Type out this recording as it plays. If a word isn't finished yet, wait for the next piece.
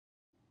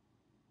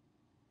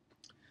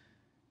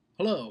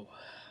Hello.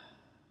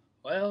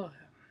 Well,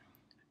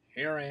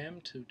 here I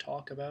am to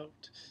talk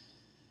about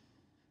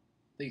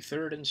the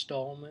third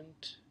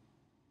installment,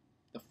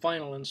 the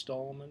final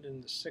installment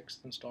in the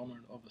sixth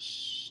installment of a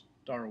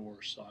Star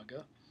Wars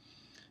saga.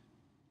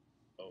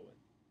 Oh,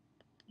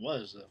 it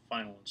was the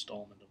final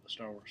installment of the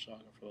Star Wars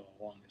saga for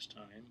the longest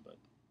time, but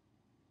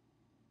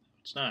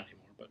it's not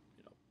anymore. But,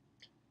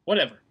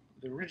 whatever.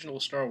 The original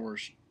Star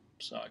Wars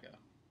saga,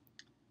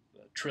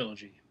 the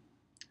trilogy,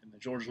 and the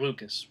George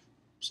Lucas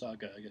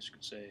saga, I guess you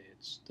could say.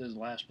 It's the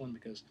last one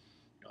because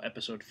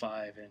episode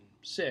 5 and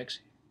 6,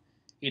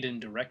 he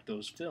didn't direct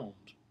those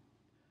films,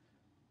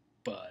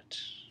 but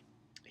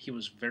he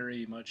was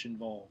very much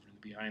involved in the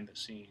behind the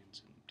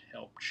scenes and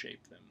helped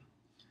shape them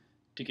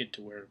to get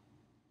to where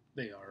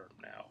they are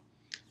now.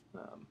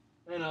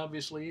 And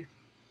obviously,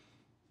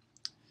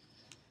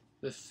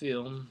 the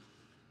film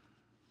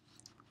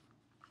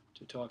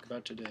to talk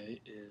about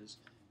today is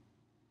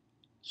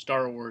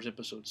Star Wars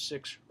Episode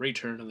 6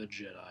 Return of the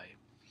Jedi.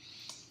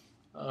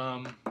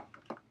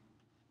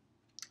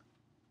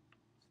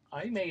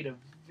 I made a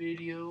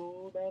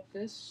video about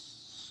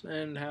this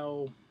and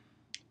how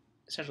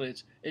essentially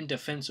it's in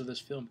defense of this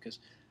film because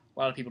a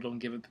lot of people don't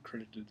give it the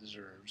credit it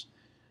deserves.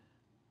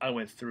 I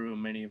went through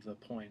many of the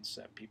points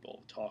that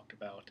people talked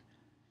about.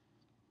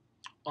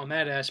 On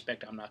that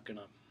aspect, I'm not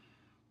gonna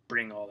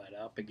bring all that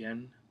up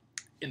again.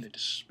 In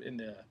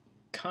the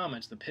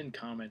comments, the pinned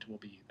comment will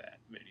be that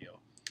video.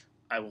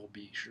 I will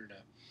be sure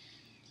to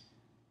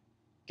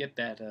get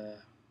that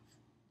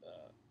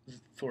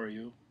for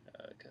you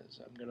because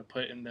I'm gonna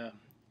put in the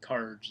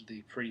cards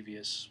the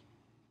previous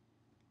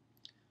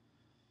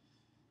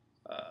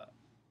uh,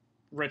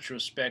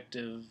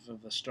 retrospective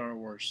of the Star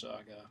Wars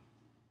saga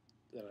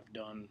that I've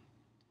done.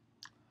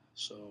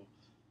 So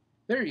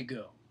there you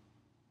go.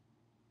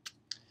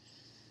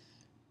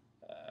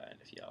 And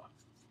if y'all,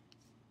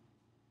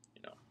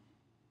 you know,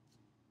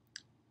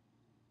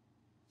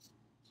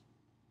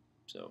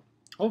 so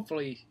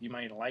hopefully you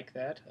might like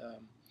that.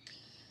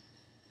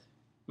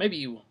 Maybe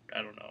you won't.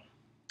 I don't know.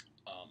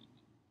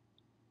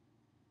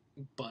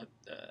 But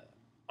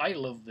I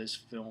love this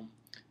film.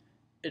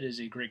 It is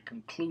a great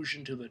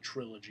conclusion to the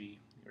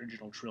trilogy, the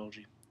original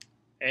trilogy,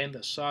 and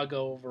the saga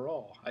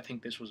overall. I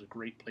think this was a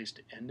great place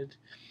to end it.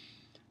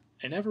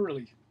 I never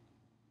really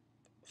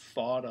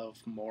thought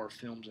of more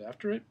films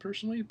after it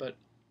personally, but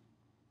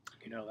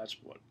that's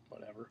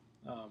whatever.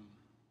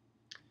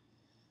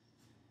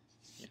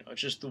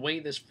 It's just the way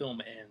this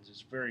film ends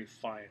is very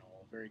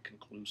final, very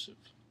conclusive,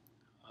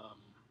 um,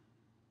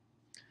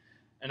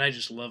 and I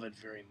just love it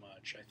very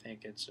much. I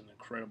think it's an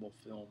incredible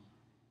film.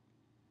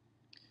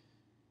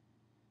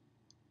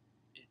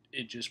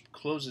 It just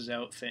closes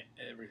out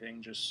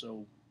everything just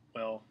so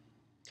well.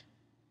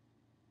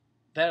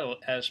 That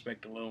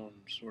aspect alone,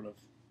 sort of,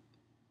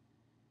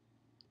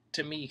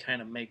 to me,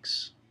 kind of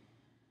makes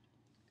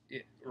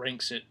it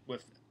ranks it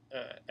with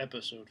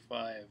Episode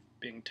 5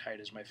 being tied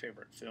as my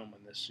favorite film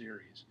in this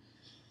series.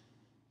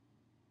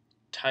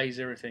 Ties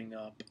everything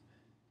up,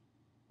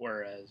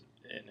 whereas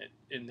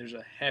and there's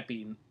a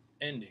happy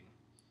ending.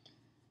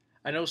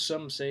 I know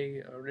some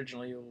say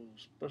originally it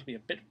was supposed to be a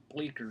bit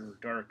bleaker or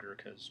darker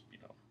because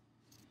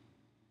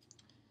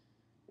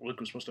Luke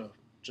was supposed to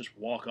just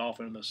walk off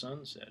into the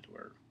sunset,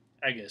 where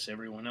I guess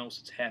everyone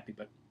else is happy,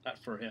 but not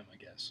for him. I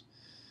guess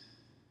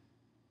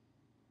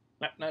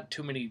not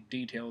too many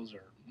details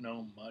are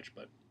known much,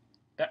 but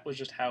that was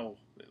just how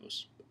it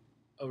was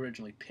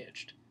originally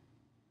pitched,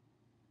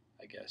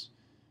 I guess,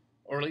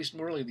 or at least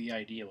really the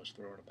idea was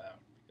thrown about.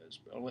 Because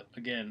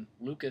again,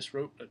 Lucas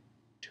wrote a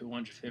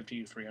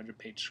 250 to 300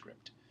 page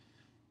script,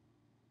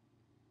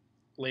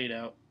 laid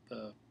out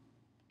the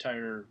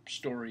entire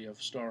story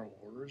of Star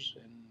Wars,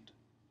 and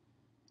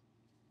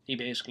he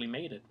basically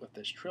made it with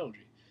this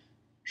trilogy.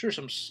 Sure,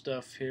 some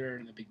stuff here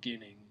in the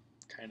beginning,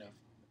 kind of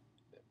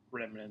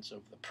remnants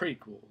of the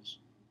prequels,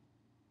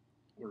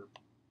 were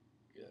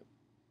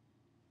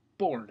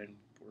born and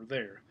were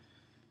there.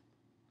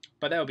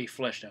 But that would be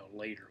fleshed out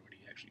later when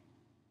he actually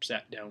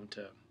sat down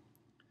to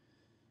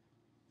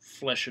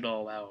flesh it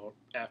all out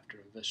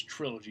after this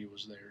trilogy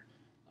was there,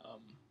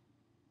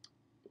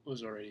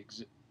 was already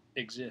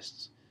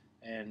exists,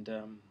 and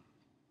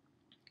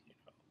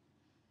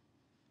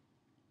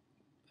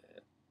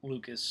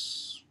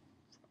Lucas,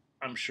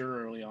 I'm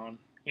sure early on,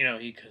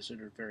 he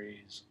considered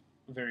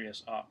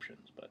various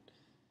options, but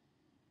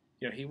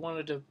he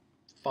wanted to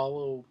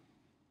follow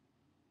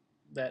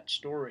that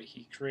story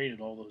he created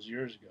all those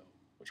years ago,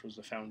 which was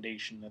the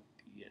foundation that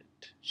the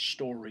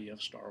story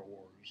of Star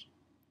Wars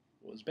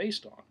was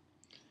based on.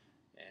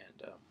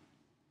 And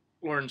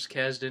Lawrence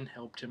Kasdan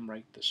helped him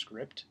write the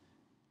script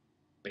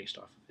based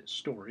off of his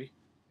story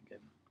again,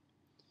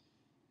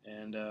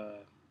 and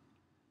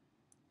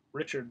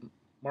Richard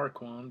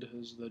Marquand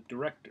is the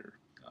director.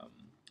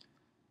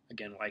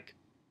 Again, like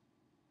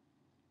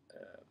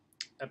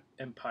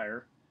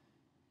Empire,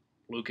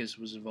 Lucas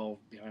was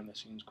involved behind the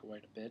scenes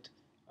quite a bit.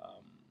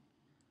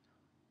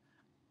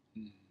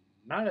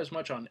 Not as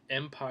much on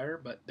Empire,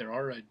 but there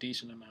are a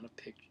decent amount of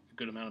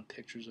good amount of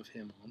pictures of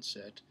him on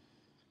set.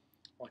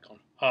 like on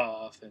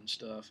Hoth and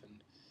stuff,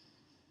 and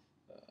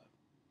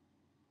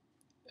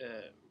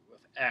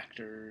with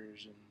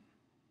actors and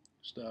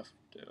stuff,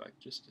 to, like,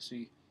 just to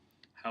see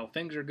how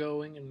things are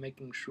going and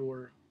making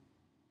sure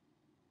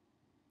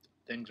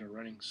things are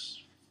running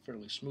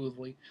fairly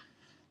smoothly.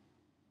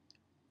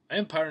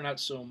 Empire, not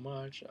so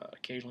much.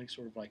 Occasionally,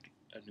 sort of like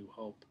A New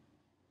Hope.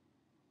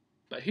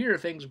 But here,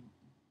 things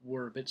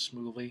were a bit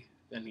smoothly.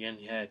 In the end,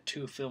 you had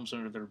 2 films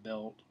under their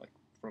belt, like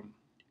from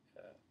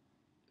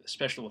a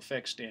special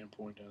effects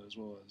standpoint, as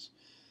well as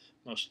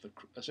most of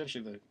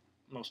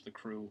the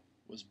crew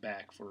was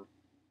back for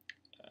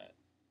uh,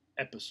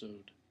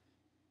 Episode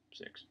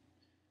 6,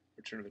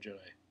 Return of the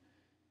Jedi.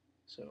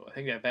 So I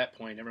think at that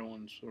point,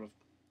 everyone sort of,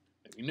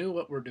 we knew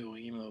what we're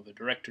doing, even though the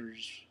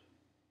directors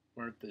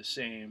weren't the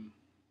same,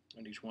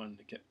 and each one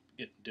kept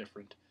getting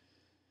different.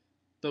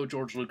 Though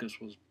George Lucas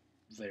was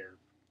there,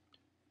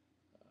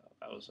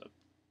 that was a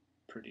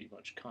pretty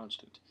much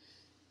constant.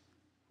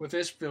 With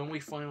this film, we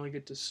finally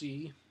get to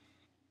see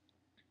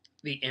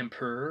the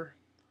Emperor,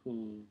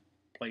 who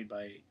played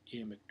by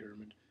Ian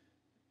McDiarmid,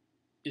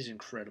 is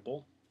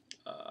incredible.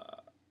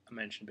 I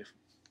mentioned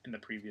in the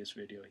previous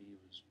video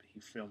he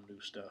filmed new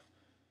stuff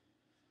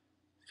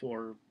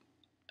for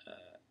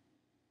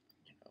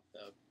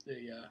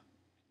the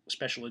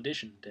special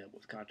edition dealt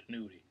with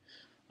continuity.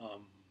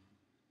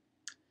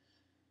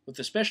 With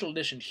the special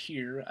edition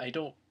here, I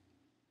don't,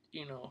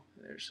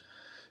 there's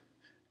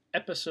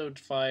Episode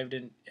 5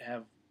 didn't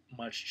have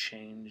much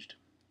changed.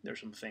 There's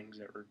some things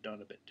that were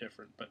done a bit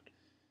different, but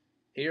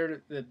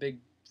here the big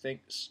thing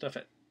stuff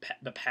at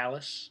the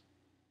palace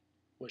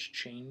was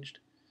changed,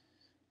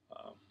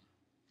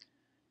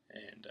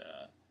 and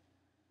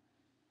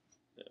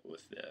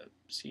with the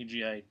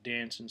CGI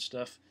dance and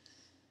stuff,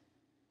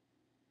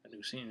 a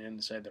new scene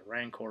inside the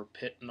Rancor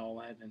pit and all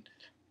that, and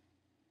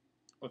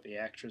with the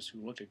actress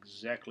who looked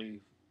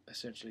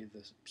essentially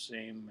the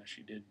same as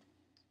she did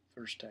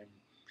first time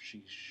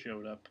she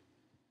showed up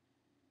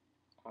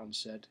on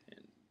set,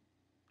 and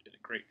did a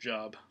great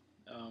job.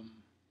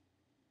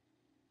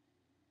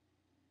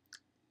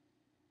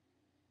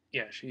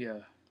 Yeah, she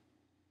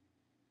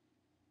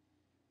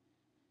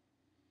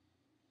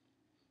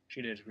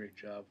did a great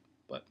job,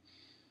 but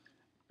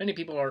many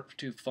people aren't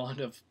too fond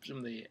of some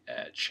of the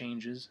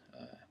changes.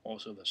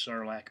 Also, the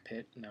Sarlacc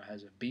pit now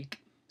has a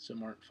beak.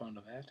 Some aren't fond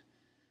of that.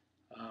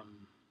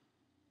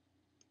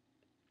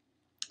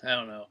 I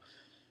don't know.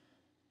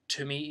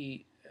 To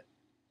me,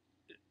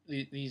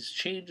 these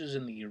changes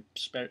in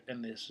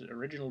this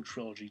original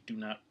trilogy do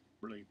not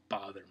really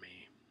bother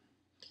me.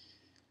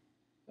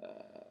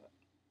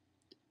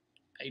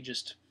 I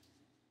just,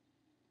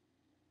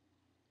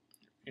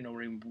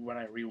 when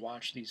I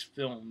rewatch these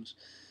films,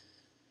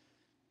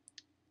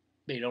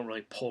 they don't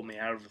really pull me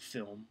out of the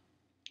film.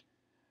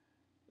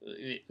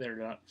 They're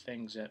not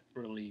things that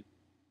really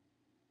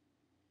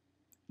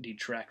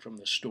detract from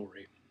the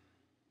story.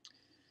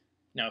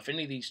 Now, if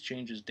any of these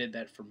changes did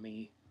that for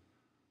me,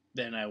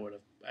 then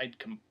I'd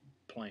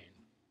complain.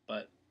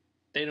 But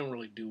they don't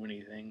really do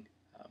anything.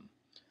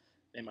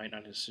 They might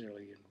not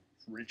necessarily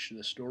enrich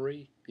the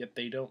story, yet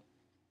they don't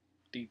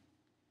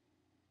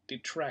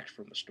detract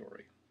from the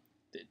story.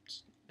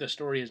 The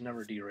story is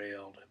never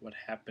derailed. What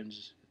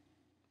happens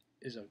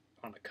is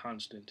on a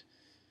constant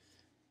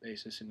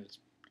basis, and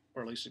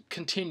or at least it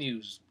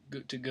continues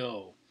to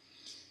go.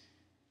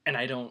 And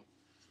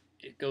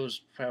it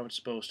goes how it's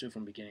supposed to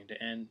from beginning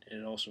to end.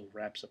 And it also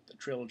wraps up the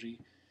trilogy.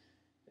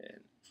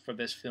 And for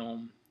this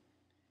film,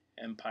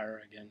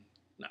 Empire, again,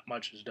 not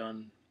much is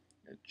done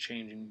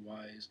changing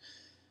wise.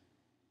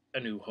 A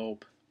New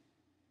Hope.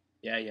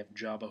 Yeah, you have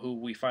Jabba, who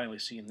we finally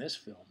see in this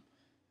film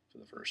for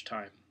the first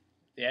time,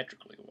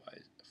 theatrical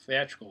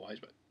wise,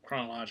 but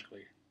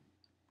chronologically,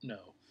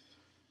 no.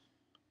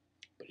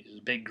 But he's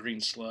a big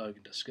green slug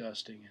and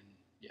disgusting, and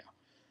yeah,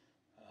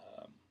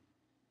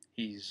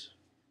 he's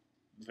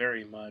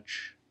very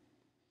much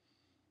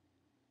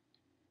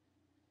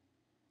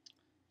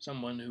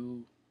someone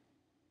who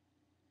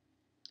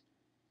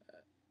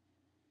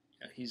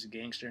he's a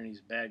gangster and he's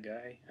a bad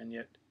guy, and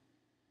yet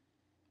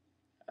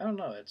I don't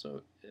know.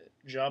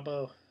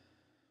 Jabba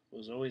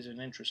was always an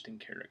interesting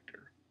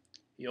character.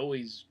 He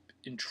always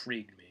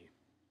intrigued me.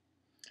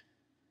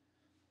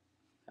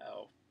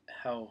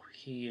 How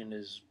he and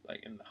his,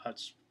 like, in the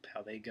Hutts,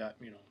 how they got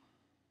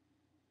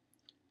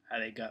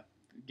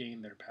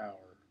gained their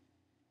power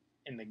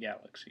in the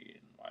galaxy,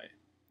 and why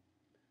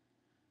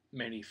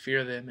many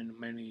fear them and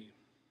many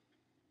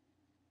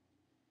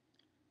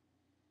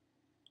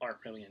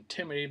aren't really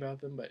intimidated about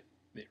them, but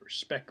they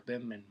respect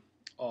them and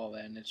all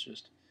that. And it's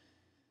just,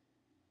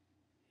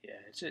 yeah,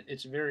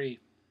 it's very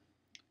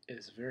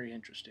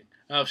interesting.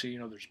 Obviously,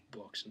 there's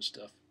books and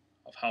stuff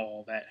of how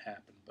all that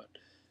happened, but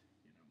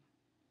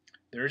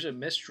there's a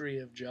mystery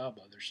of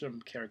Jabba. There's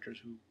some characters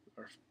who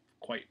are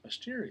quite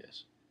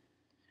mysterious,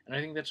 and I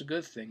think that's a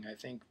good thing. I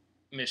think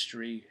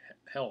mystery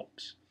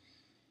helps.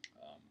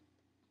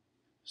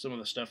 Some of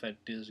the stuff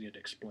that doesn't get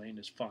explained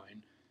is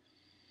fine,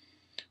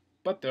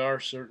 but there are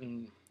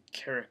certain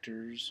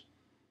characters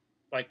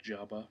like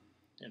Jabba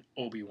and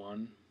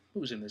Obi-Wan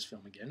who's in this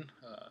film again?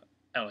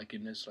 Alec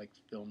in this like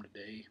film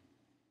today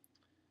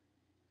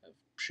of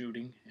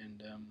shooting,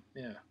 and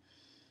yeah,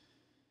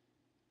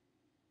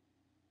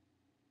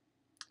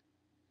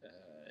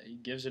 he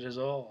gives it his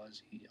all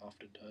as he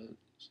often does.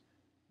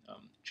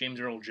 James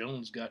Earl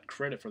Jones got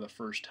credit for the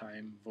first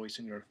time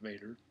voicing Darth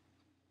Vader.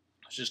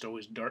 It's just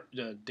always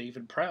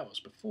David Prowse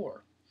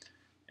before,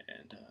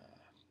 and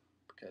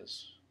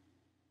because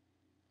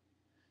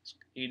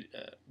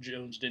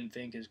Jones didn't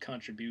think his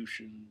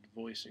contribution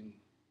voicing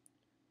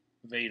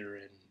Vader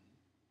in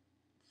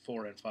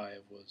 4 and 5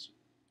 was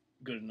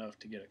good enough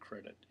to get a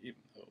credit,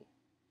 even though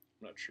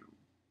I'm not sure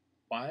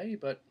why,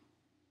 but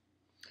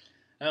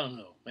I don't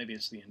know. Maybe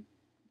it's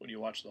when you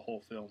watch the whole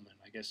film, and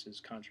I guess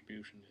his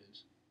contribution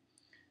is,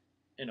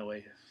 in a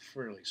way,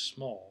 fairly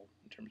small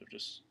in terms of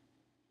just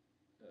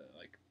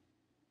like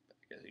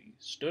I guess he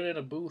stood in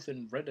a booth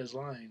and read his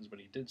lines, but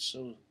he did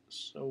so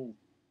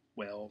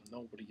well.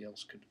 Nobody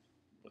else could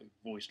really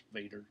voice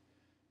Vader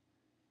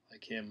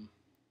like him.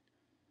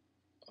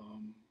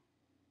 Um,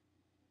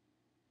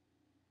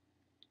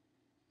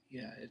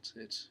 yeah,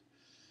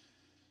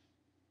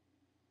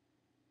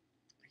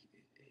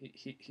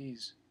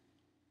 he's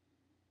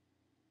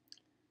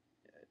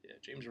yeah,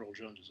 James Earl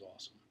Jones is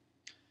awesome.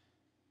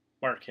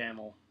 Mark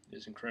Hamill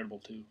is incredible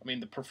too. I mean,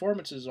 the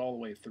performances all the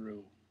way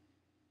through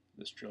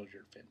this trilogy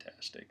are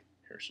fantastic.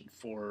 Harrison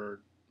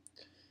Ford,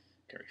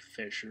 Carrie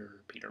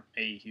Fisher, Peter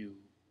Mayhew,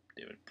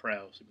 David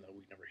Prowse, even though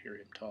we never hear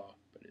him talk,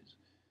 but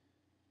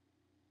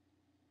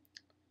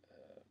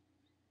uh,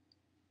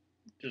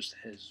 just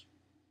his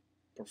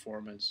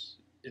performance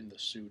in the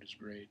suit is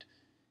great.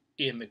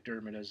 Ian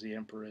McDermott as the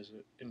Emperor is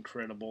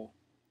incredible.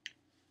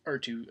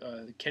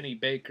 R2, Kenny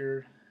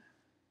Baker,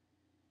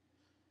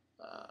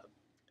 uh,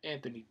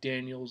 Anthony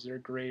Daniels, they're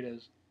great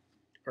as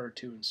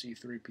R2 and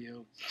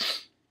C3PO.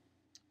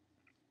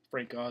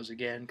 Frank Oz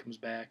again comes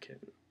back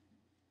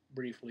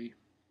briefly.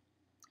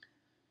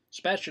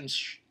 Sebastian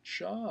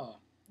Shaw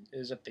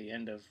is at the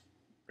end of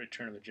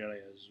Return of the Jedi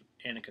as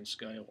Anakin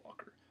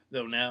Skywalker,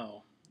 though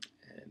now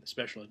in the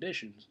special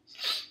editions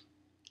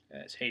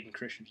as Hayden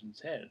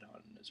Christensen's head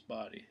on his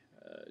body,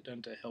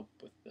 done to help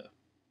with the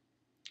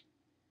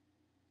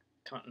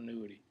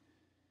continuity.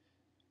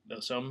 Though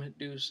some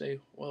do say,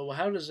 well,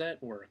 how does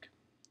that work?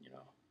 You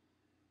know,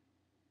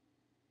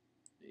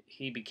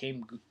 he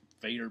became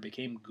Vader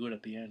became good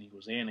at the end. He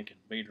was Anakin.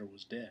 Vader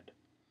was dead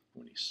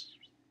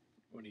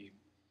when he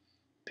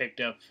picked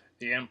up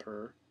the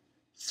Emperor,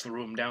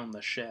 threw him down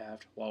the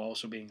shaft while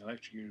also being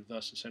electrocuted,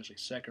 thus essentially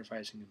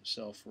sacrificing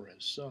himself for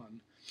his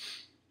son.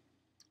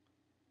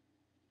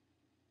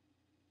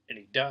 And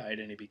he died,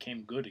 and he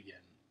became good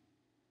again.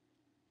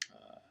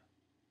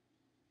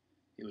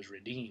 He was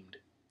redeemed,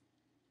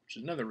 which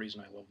is another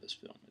reason I love this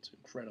film. It's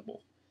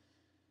incredible.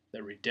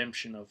 The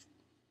redemption of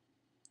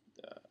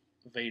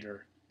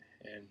Vader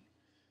and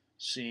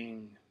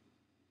seeing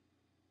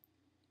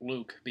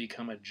Luke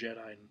become a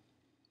Jedi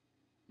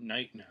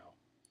Knight now,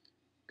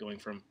 going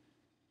from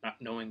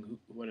not knowing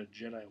what a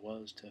Jedi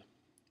was to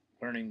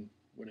learning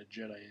what a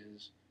Jedi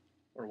is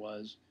or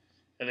was,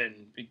 and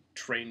then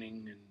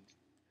training and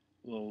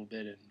a little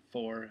bit in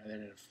 4, and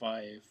then in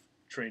 5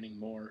 training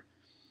more,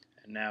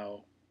 and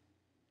now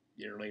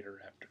a year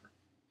later after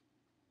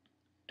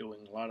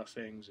doing a lot of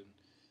things and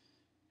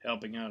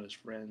helping out his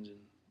friends and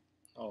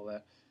all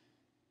that,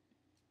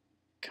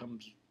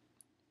 comes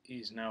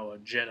he's now a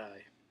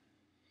Jedi,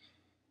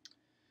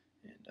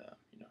 and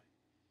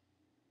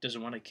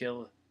doesn't want to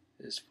kill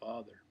his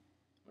father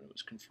when it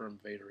was confirmed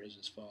Vader is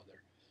his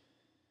father,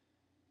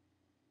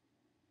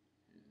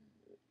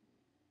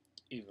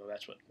 even though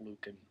that's what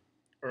Luke and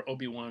or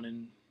Obi-Wan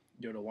and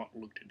Yoda want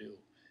Luke to do.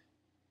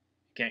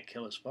 He can't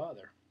kill his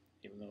father,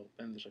 even though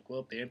then there's like,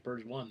 well, if the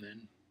Emperor's won,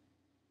 then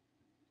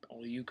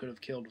only you could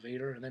have killed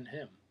Vader and then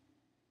him.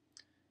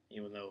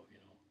 Even though,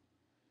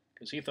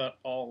 because he thought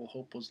all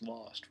hope was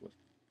lost for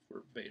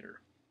Vader.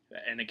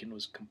 That Anakin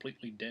was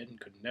completely dead and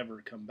could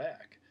never come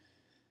back.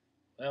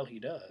 Well, he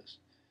does.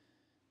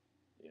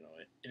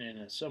 And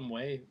in some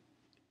way,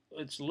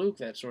 it's Luke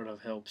that sort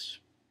of helps,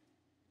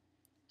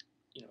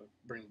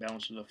 bring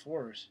balance to the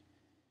Force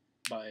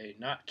by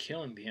not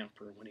killing the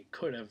Emperor when he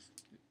could have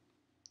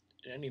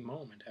at any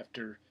moment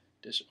after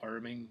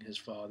disarming his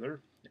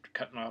father, after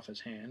cutting off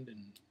his hand,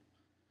 and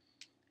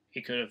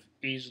he could have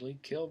easily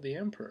killed the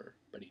Emperor,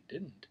 but he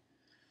didn't.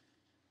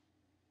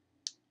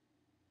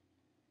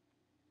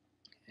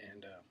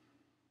 And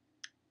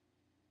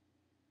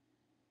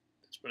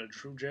that's what a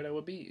true Jedi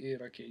would be.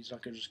 Like, he's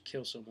not going to just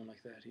kill someone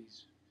like that.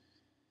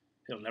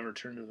 He'll never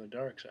turn to the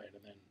dark side,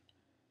 and then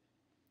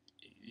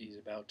he's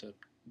about to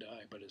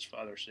die, but his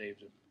father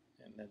saves him,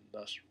 and then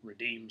thus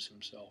redeems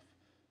himself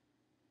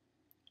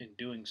in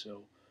doing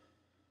so,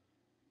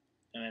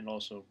 and then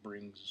also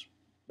brings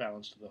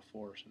balance to the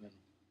Force, and then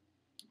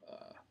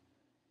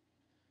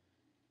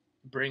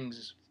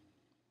brings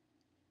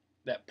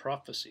that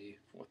prophecy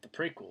with the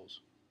prequels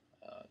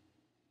uh,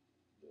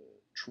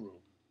 true.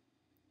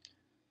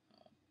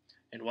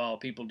 And while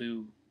people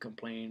do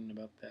complain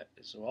about that,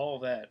 so all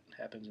of that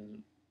happens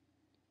in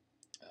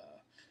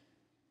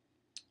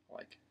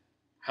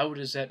how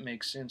does that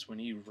make sense when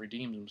he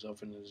redeems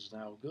himself and is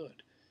now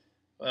good?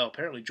 Well,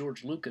 apparently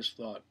George Lucas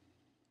thought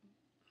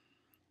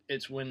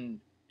it's when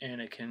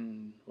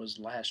Anakin was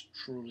last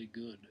truly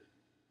good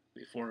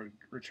before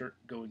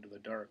going to the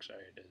dark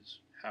side is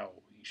how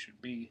he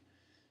should be.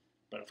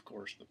 But of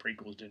course, the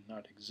prequels did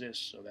not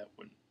exist, so that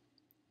wouldn't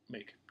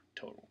make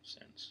total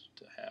sense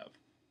to have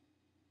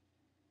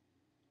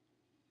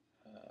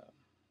uh,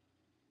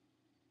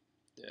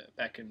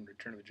 back in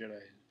Return of the Jedi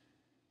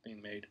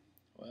being made.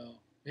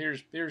 Well,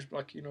 here's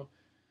like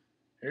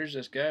here's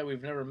this guy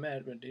we've never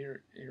met, but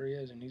here he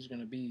is, and he's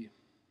going to be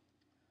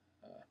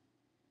uh,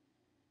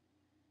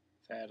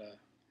 that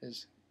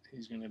his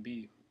he's going to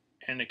be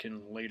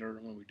Anakin later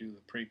when we do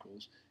the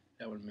prequels.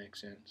 That would make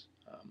sense.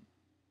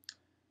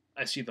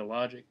 I see the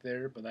logic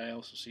there, but I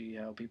also see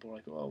how people are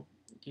like, well,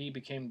 he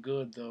became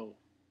good though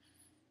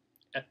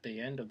at the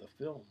end of the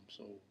film,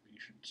 so he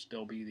should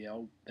still be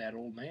that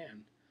old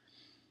man,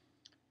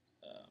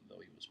 though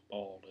he was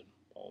bald and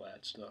all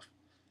that stuff.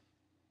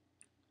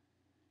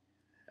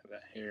 Have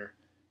that hair,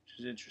 which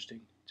is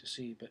interesting to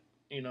see, but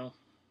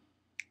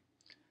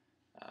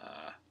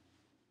uh,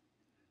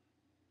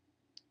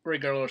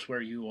 regardless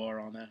where you are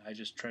on that, I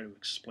just try to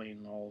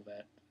explain all of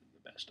that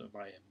the best of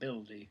my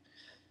ability.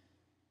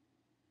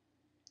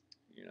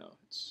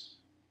 It's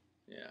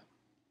yeah.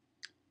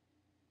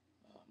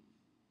 Um,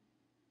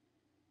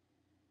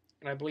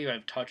 and I believe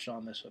I've touched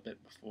on this a bit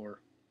before,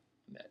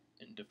 that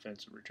in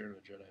defense of Return of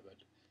the Jedi. But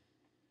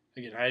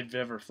again, I've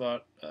never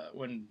thought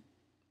when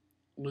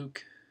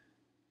Luke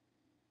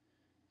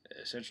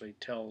essentially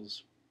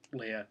tells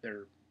Leia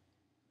their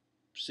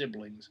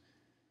siblings,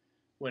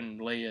 when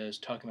Leia is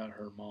talking about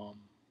her mom,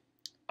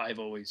 I've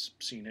always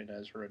seen it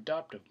as her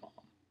adoptive mom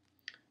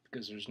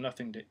because there's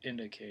nothing to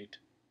indicate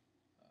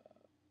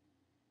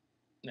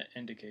that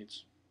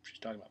indicates she's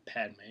talking about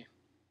Padme.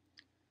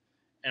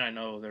 And I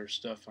know there's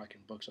stuff like in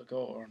books like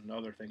or in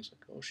other things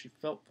like she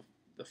felt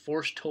the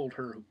Force told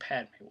her who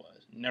Padme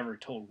was, never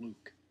told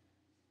Luke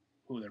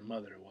who their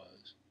mother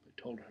was, but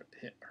told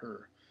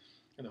her,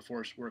 and the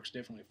Force works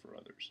differently for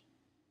others.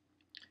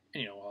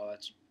 And while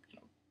that's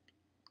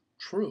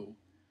true,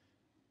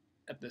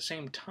 at the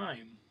same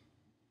time,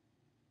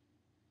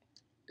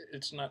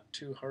 it's not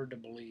too hard to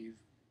believe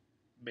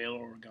Bail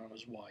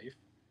Organa's wife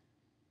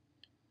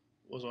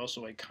was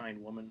also a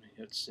kind woman,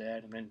 it's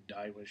said, and then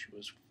died when she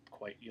was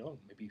quite young,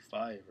 maybe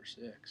 5 or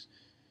 6.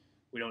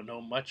 We don't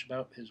know much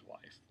about his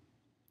wife.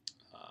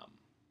 Um,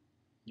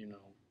 you know,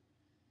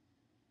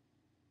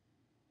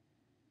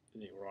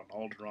 they were on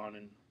Alderaan,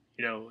 and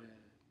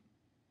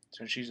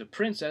since she's a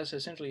princess,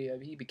 essentially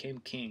he became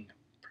king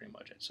pretty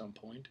much at some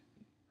point.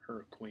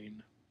 Her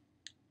queen,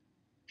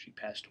 she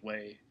passed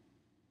away.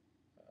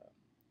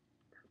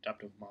 Her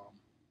adoptive mom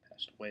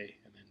passed away,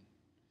 and then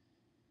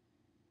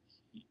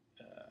he,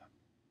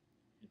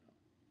 you know,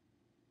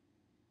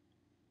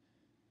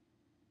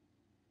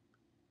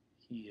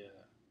 he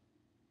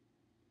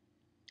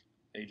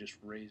they just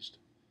raised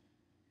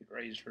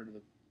her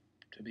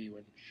to be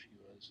when she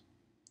was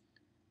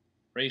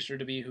raised her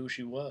to be who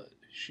she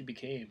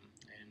became,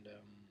 and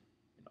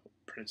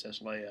Princess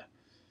Leia,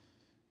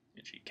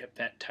 and she kept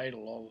that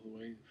title all the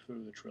way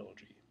through the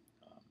trilogy,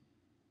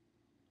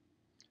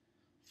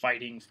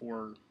 fighting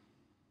for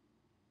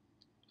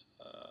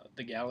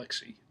the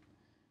galaxy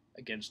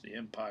against the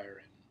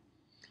Empire, and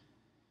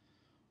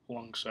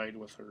alongside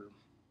with her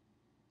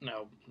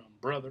now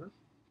brother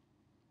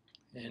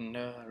and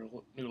her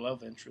new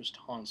love interest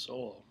Han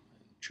Solo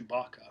and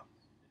Chewbacca,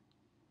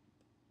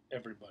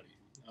 everybody.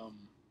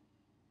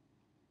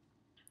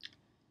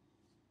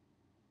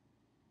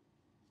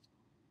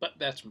 But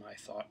that's my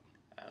thought.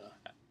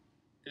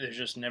 There's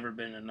just never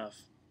been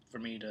enough for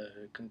me to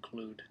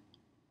conclude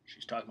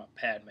she's talking about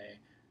Padme.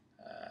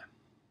 Uh,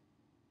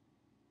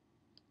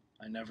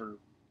 I never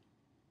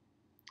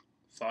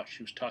thought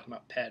she was talking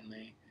about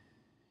Padme,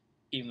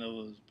 even though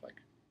it was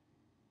like,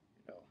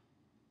 you know,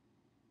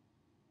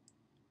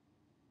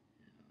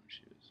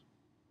 she was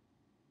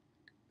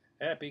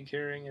happy,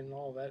 caring, and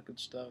all that good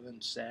stuff,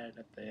 and sad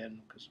at the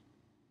end because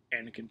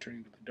Anakin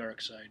turning to the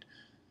dark side.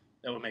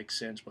 That would make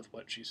sense with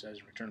what she says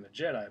in Return of the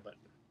Jedi, but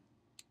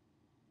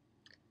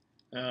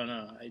I don't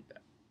know. I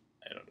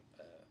don't.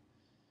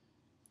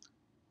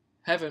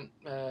 Haven't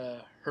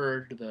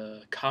heard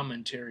the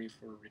commentary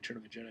for Return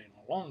of the Jedi in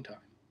a long time,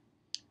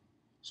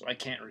 so I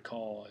can't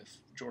recall if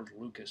George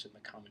Lucas in the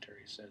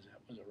commentary says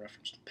that was a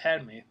reference to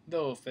Padme.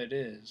 Though if it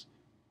is,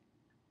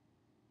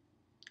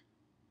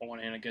 on one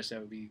hand, I guess that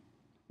would be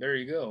there.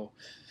 You go,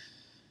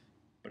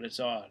 but it's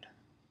odd.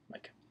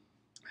 Like,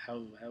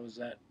 how is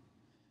that?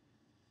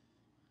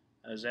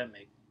 How does that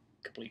make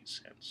complete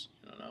sense?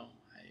 I don't know.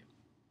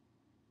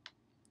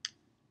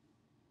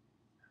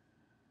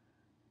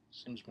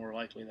 Seems more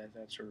likely that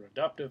that's her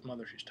adoptive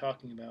mother she's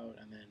talking about,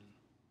 and then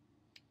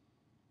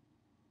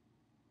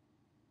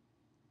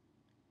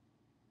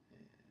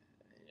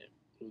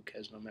Luke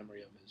has no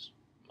memory of his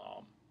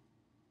mom,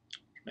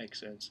 which makes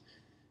sense.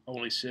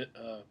 Only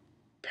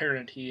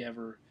parent he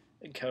ever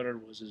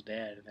encountered was his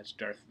dad, and that's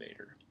Darth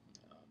Vader.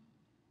 Um,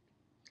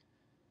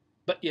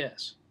 But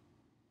yes,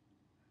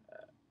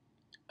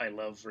 I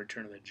love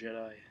Return of the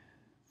Jedi.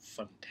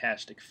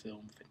 Fantastic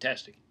film,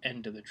 fantastic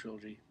end to the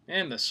trilogy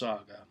and the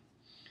saga.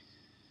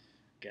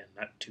 Again,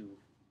 not too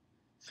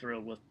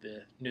thrilled with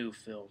the new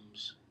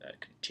films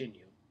that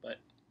continue, but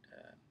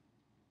uh,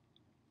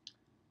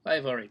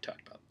 I've already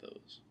talked about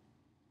those.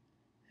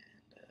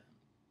 And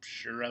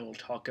sure, I will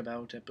talk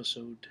about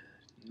episode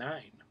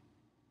 9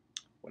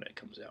 when it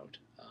comes out.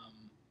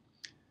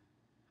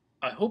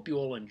 I hope you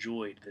all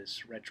enjoyed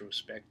this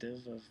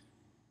retrospective of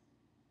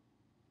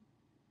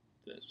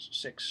the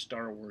 6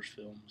 Star Wars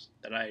films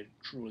that I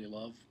truly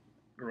love,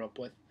 grew up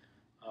with.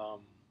 Um,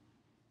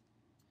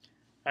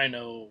 I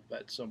know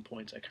at some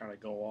points I kind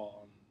of go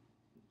on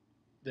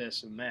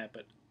this and that,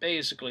 but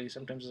basically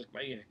sometimes it's like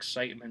my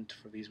excitement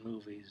for these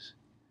movies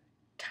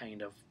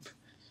kind of,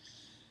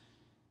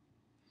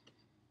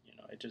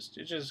 it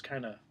just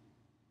kind of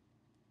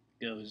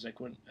goes like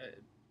when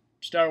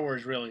Star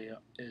Wars really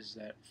is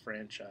that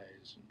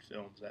franchise and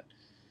films that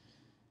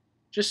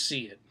just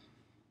see it,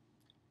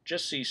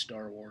 just see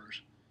Star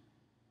Wars.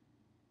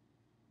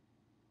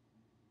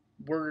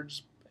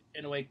 Words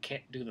in a way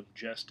can't do them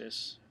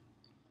justice.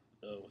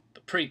 With the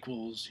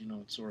prequels,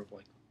 it's sort of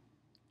like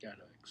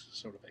gotta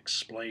sort of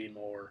explain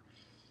more,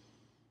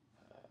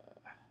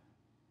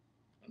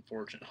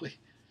 unfortunately.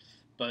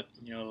 But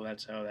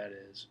that's how that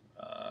is.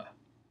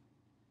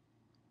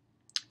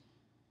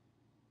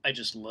 I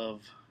just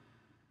love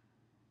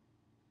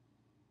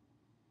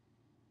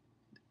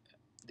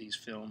these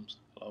films.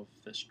 I love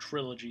this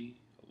trilogy.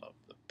 I love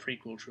the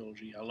prequel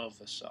trilogy. I love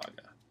the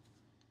saga.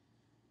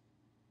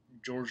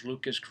 George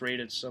Lucas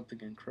created something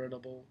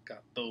incredible,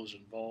 got those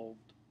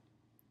involved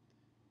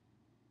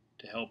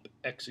to help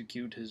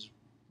execute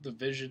the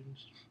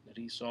visions that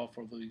he saw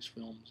for these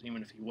films,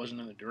 even if he wasn't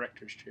in the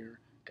director's chair.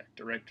 Got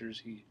directors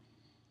he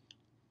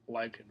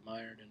liked,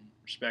 admired, and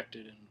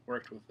respected, and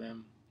worked with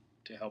them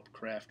to help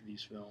craft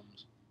these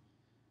films.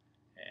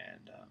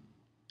 And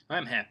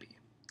I'm happy.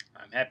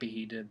 I'm happy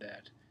he did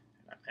that,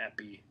 and I'm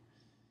happy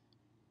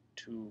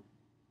to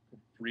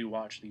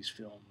rewatch these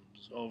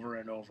films over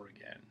and over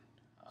again.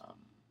 Um,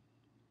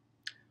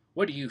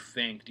 what do you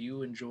think? Do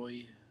you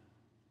enjoy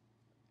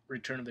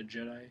Return of the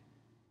Jedi?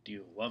 Do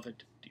you love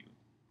it? Do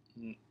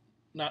you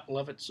not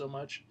love it so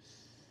much?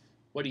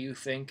 What do you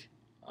think?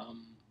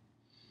 Um,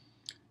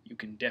 you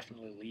can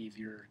definitely leave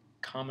your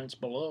comments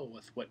below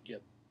with what you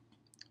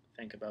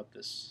think about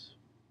this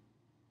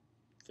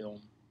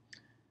film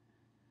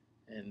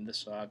and the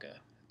saga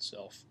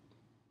itself.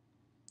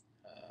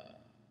 Uh,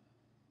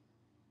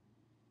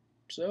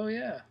 so,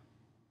 yeah,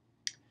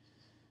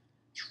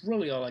 it's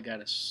really all I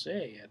gotta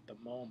say at the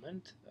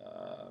moment.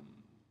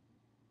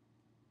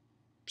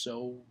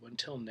 So,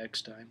 until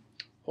next time,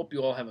 hope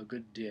you all have a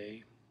good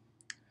day,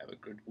 have a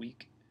good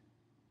week,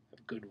 have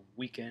a good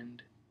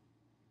weekend,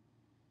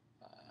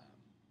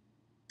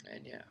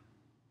 and yeah,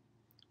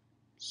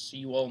 see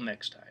you all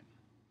next time.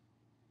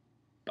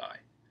 Bye.